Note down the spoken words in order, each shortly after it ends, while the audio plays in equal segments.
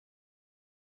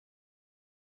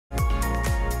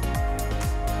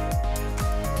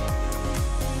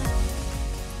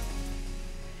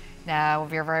Now,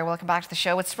 you're very welcome back to the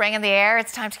show. With spring in the air,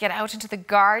 it's time to get out into the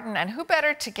garden. And who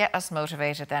better to get us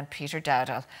motivated than Peter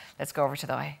Dowdall? Let's go over to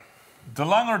the way. The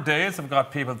longer days have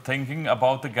got people thinking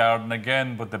about the garden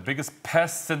again, but the biggest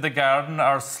pests in the garden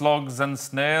are slugs and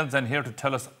snails. And here to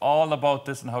tell us all about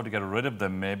this and how to get rid of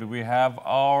them, maybe we have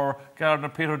our gardener,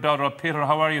 Peter Dowdall. Peter,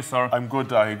 how are you, sir? I'm good,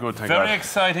 Dahi. Good, thank Very God.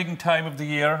 Exciting time of the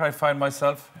year, I find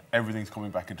myself. Everything's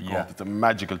coming back into growth. It's a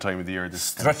magical time of the year. This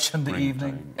Stretch in the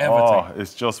evening, time. everything. Oh,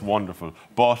 it's just wonderful.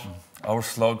 But our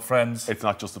slug friends. It's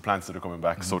not just the plants that are coming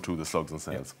back, so too the slugs and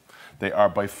snails. They are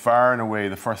by far and away,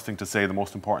 the first thing to say, the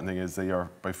most important thing is they are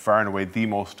by far and away the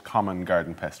most common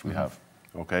garden pest we have.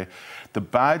 Okay. The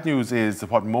bad news is that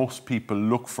what most people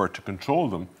look for to control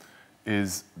them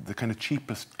is the kind of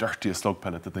cheapest, dirtiest slug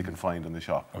pellet that they can find in the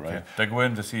shop. Okay. Right? They go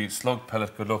in to see slug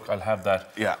pellet, good luck, I'll have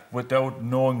that. Yeah. Without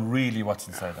knowing really what's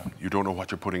inside them. You don't know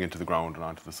what you're putting into the ground and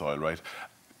onto the soil, right?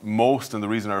 Most, and the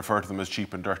reason I refer to them as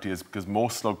cheap and dirty is because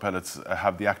most slug pellets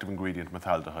have the active ingredient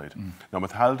methaldehyde. Now,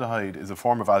 methaldehyde is a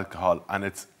form of alcohol and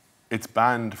it's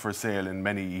banned for sale in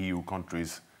many EU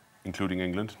countries, including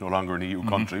England, no longer an EU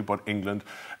country, but England,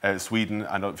 Sweden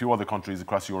and a few other countries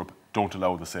across Europe don't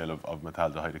allow the sale of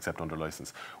methaldehyde except under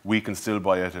licence. We can still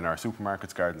buy it in our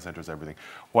supermarkets, garden centres, everything.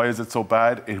 Why is it so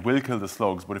bad? It will kill the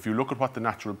slugs, but if you look at what the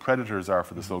natural predators are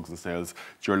for the slugs and snails,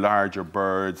 it's your larger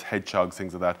birds, hedgehogs,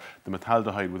 things like that, the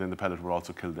methaldehyde within the pellet will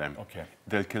also kill them. Okay.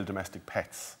 They'll kill domestic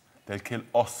pets. They'll kill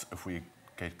us if we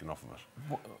get enough of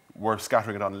it. We're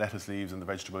scattering it on lettuce leaves in the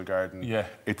vegetable garden. Yeah.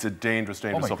 It's a dangerous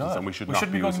substance and we should not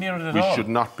be going near it at all. all. We should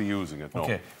not be using it, no.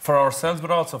 Okay, for ourselves,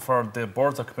 but also for the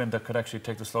birds that come in that could actually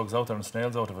take the slugs out there and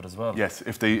snails out of it as well. Yes,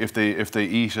 if they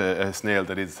eat a snail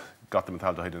that is got the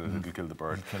methaldehyde in it, it'll kill the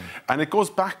bird. And it goes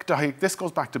back to, this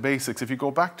goes back to basics. If you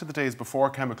go back to the days before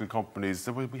chemical companies,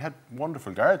 we had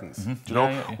wonderful gardens. You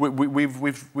know,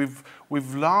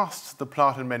 we've lost the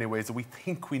plot in many ways that we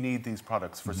think we need these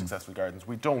products for successful gardens.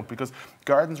 We don't, because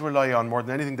gardens rely on, more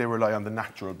than anything, they rely on the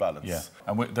natural balance. Yeah,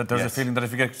 and there's a feeling that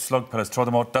if you get slug pellets, throw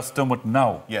them out, that's done with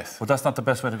now. Yes. But that's not the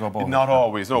best way to go about it. Not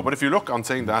always, no. But if you look on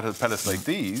saying that at pellets like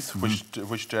these,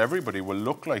 which to everybody will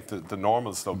look like the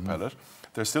normal slug pellet,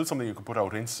 there's still something you can put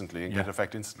out instantly and get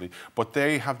effect instantly. But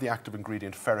they have the active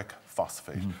ingredient ferric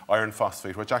phosphate, iron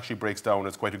phosphate, which actually breaks down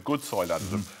as quite a good soil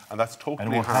additive, and that's totally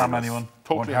and it won't harmless. harm anyone.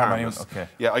 Totally harmless. Okay.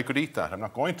 Yeah, I could eat that. I'm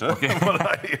not going to. Okay.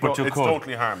 But it's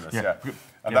totally harmless. Yeah.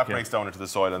 And that breaks down into the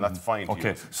soil, and that's fine to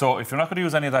use. So if you're not going to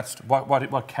use any of that,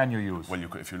 what can you use? Well,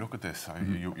 if you look at this,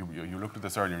 you looked at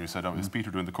this earlier and you said, is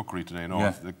Peter doing the cookery today? No,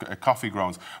 it's the coffee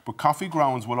grounds. But coffee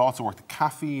grounds will also work. The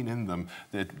caffeine in them,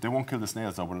 they won't kill the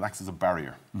snails now, but it acts as a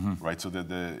barrier, right? So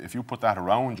if you put that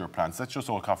around your plants, that's just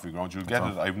all coffee grounds, you'll get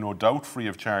it, I've no doubt, free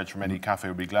of charge from any cafe.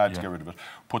 Would be glad to get rid of it.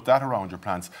 Put that around your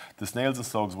plants. The snails and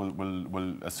slugs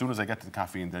will as soon as they get to the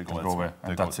caffeine, they'll go elsewhere. Away,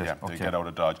 and that's it. They get out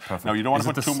of Dodge. Perfect. Now, you don't want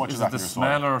to put too much of that in your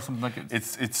soil. Or something like it?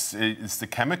 It's the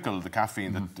chemical, the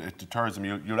caffeine, that it deters them.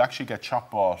 You'll actually get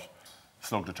shop-bought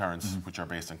slug deterrents, which are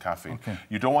based on caffeine.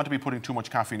 You don't want to be putting too much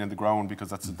caffeine in the ground because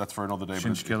that's for another day.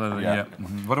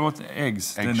 What about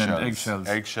eggs? Eggshells.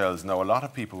 Eggshells. Now, a lot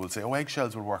of people will say, oh,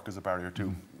 eggshells will work as a barrier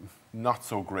too. Not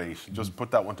so great. Just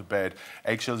put that one to bed.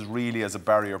 Eggshells really, as a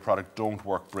barrier product, don't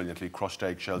work brilliantly. Crushed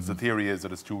eggshells. The theory is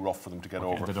that it's too rough for them to get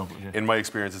over. In my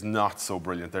experience, it's not so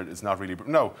brilliant. It's not really.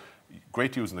 No,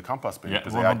 great to use in the compost bin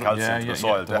because they add calcium to the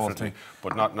soil, definitely.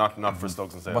 But not for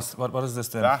slugs and snails. What is this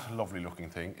then? That lovely looking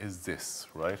thing is this,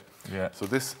 right? Yeah. So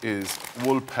this is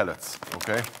wool pellets.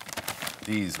 Okay.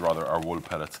 These rather are wool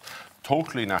pellets.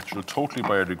 Totally natural, totally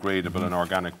biodegradable and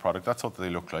organic product. That's what they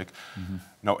look like.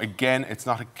 Now, again, it's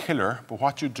not a killer, but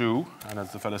what you do, and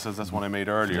as the fella says, that's one I made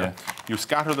earlier, you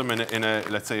scatter them in a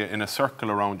let's say, in a circle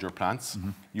around your plants.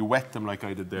 You wet them like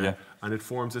I did there, and it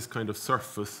forms this kind of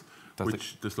surface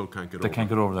which the slug can't get over. They can't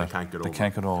get over that. They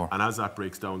can't get over. And as that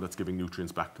breaks down, that's giving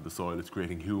nutrients back to the soil. It's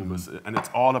creating humus. And it's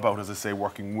all about, as I say,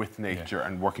 working with nature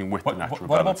and working with the natural balance.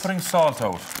 What about putting salt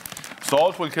out?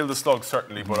 Salt will kill the slugs,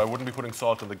 certainly, but I wouldn't be putting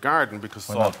salt in the garden because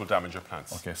salt will damage your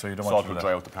plants. Okay, so you don't want to do that. Salt will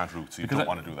dry out the plant roots, so you don't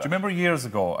want to do that. Do you remember years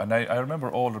ago, and I remember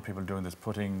older people doing this,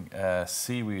 putting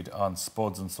seaweed on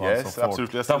spuds and so on and so forth.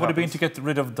 Absolutely. That would have been to get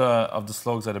rid of the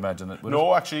slugs, I'd imagine.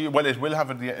 No, actually, well, it will have,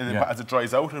 as it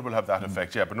dries out, it will have that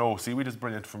effect, but no, seaweed is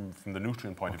brilliant from the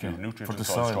nutrient point of view, the nutrient and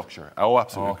soil structure. Oh,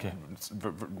 absolutely.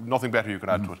 Nothing better you can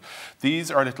add to it.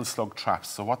 These are little slug traps,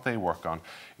 so what they work on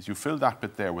is you fill that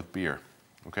bit there with beer.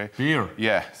 Okay. Beer?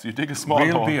 Yeah. So you dig a small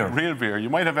hole. Real beer. You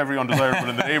might have every undesirable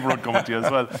in the neighbourhood coming to you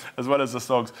as well as the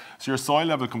slugs. So your soil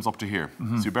level comes up to here.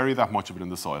 So you bury that much of it in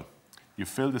the soil. You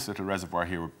fill this little reservoir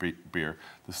here with beer.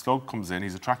 The slug comes in.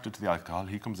 He's attracted to the alcohol.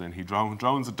 He comes in. He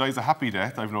drowns and dies a happy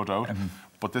death, I've no doubt.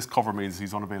 but this cover means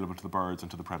he's unavailable to the birds and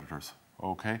to the predators.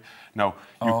 Okay. Now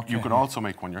you could also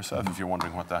make one yourself if you're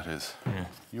wondering what that is. Yeah.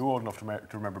 You old enough to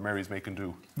remember Mary's Make and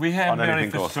Do? We have Mary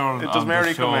Fitzgerald on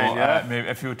the show, yeah? Maybe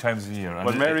a few times a year.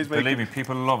 But Mary's believe me,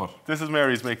 people love it. This is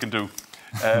Mary's Make and Do.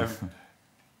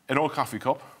 An old coffee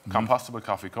cup, compostable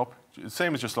coffee cup,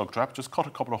 same as your slug trap. Just cut a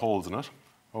couple of holes in it.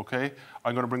 Okay.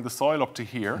 I'm going to bring the soil up to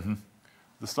here.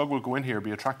 The slug will go in here, be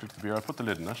attracted to the beer. I'll put the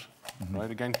lid in it, right?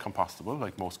 Again, compostable,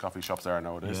 like most coffee shops are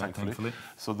nowadays, thankfully.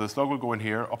 So the slug will go in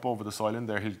here, up over the soil in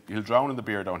there. He'll drown in the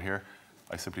beer down here.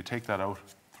 I simply take that out,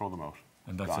 throw them out.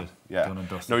 And that's it. Yeah. Done and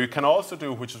dusted. Now you can also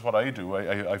do, which is what I do.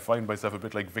 I find myself a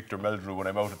bit like Victor Meldrew when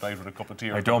I'm out at night with a cup of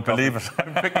tea. I don't believe it.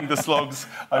 I'm picking the slugs.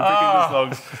 I'm picking the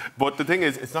slugs. But the thing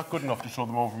is, it's not good enough to throw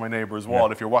them over my neighbour's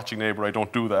wall. If you're watching Neighbour, I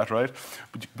don't do that, right?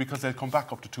 But because they'll come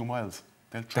back up to 2 miles.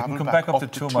 They'll travel back up to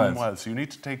 2 miles. So you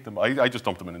need to take them. I just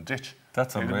dump them in a ditch.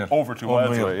 That's unreal. Over 2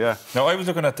 miles away, yeah. Now, I was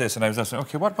looking at this and I was asking,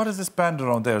 okay, what is this band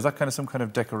around there? Is that kind of some kind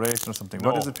of decoration or something?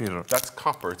 No, what is it, Peter? That's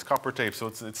copper. It's copper tape, so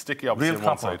it's sticky obviously on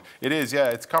one side. It is, yeah,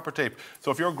 it's copper tape.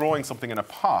 So if you're growing something in a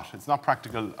pot, it's not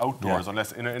practical outdoors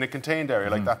unless in a contained area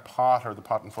like that pot or the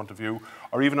pot in front of you,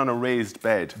 or even on a raised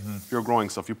bed. If you're growing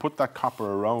stuff, you put that copper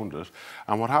around it,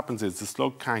 and what happens is the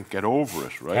slug can't get over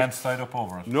it, right? Can't slide up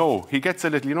over it. No, he gets a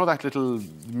little, you know that little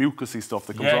mucousy stuff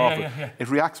that comes off it? Yeah. It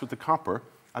reacts with the copper,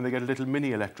 and they get a little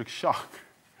mini electric shock,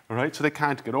 all right? So they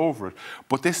can't get over it.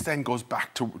 But this then goes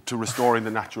back to restoring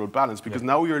the natural balance, because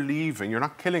now you're leaving, you're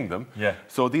not killing them. Yeah.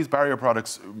 So these barrier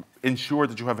products ensure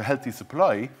that you have a healthy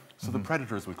supply, so the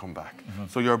predators will come back.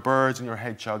 So your birds and your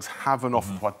hedgehogs have enough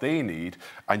of what they need,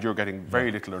 and you're getting very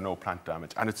little or no plant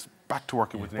damage. And it's back to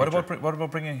working with nature. What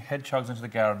about bringing hedgehogs into the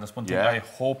garden? That's one thing I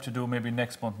hope to do maybe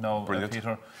next month now,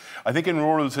 Peter. I think in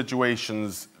rural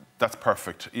situations, that's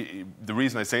perfect. The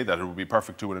reason I say that, it would be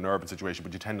perfect too in an urban situation,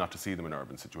 but you tend not to see them in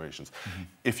urban situations.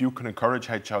 If you can encourage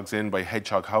hedgehogs in by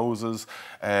hedgehog houses,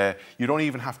 you don't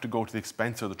even have to go to the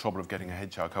expense or the trouble of getting a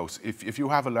hedgehog house. If you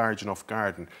have a large enough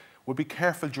garden, well, be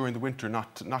careful during the winter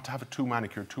not to have it too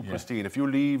manicured, too pristine. If you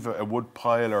leave a wood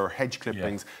pile or hedge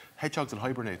clippings, hedgehogs will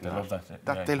hibernate. They love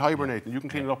that. They'll hibernate. You can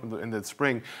clean it up in the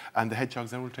spring, and the hedgehogs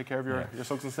then will take care of your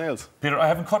slugs and snails. Peter, I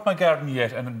haven't cut my garden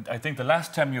yet, and I think the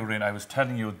last time you were in, I was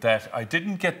telling you that I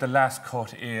didn't get the last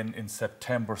cut in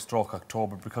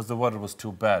September/October because the weather was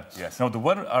too bad. Yes. Now the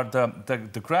weather,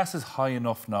 the grass is high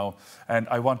enough now, and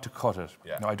I want to cut it.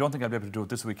 Yeah. Now I don't think I'll be able to do it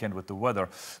this weekend with the weather,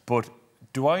 but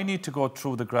do I need to go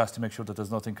through the grass to make sure that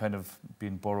there's nothing kind of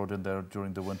being burrowed in there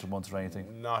during the winter months or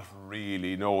anything? Not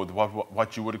really, no.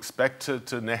 What you would expect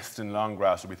to nest in long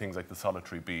grass would be things like the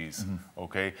solitary bees,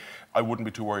 okay? I wouldn't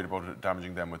be too worried about it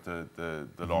damaging them with the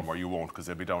lawnmower. You won't, because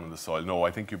they'll be down in the soil. No,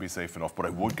 I think you'll be safe enough, but I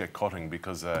would get cutting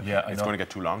because it's going to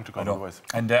get too long to cut otherwise.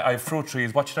 And I have fruit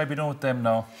trees. What should I be doing with them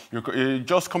now? You're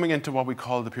just coming into what we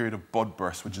call the period of bud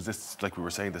burst, which is this, like we were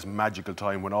saying, this magical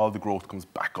time when all the growth comes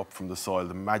back up from the soil,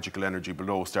 the magical energy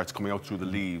below starts coming out through the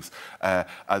leaves.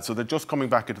 So they're just coming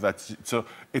back into that. So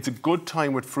it's a good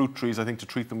time with fruit trees, I think, to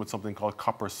treat them with something called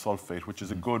copper sulfate, which is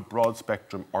a good broad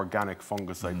spectrum organic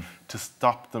fungicide to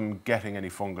stop them getting any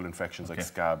fungal infections like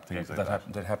scab, things like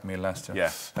that. That happened to me last year.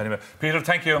 Yes. Anyway, Peter,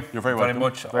 thank you very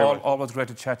much. Always great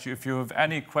to chat to you. If you have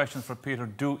any questions for Peter,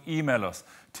 do email us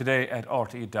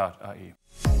today@rte.ie.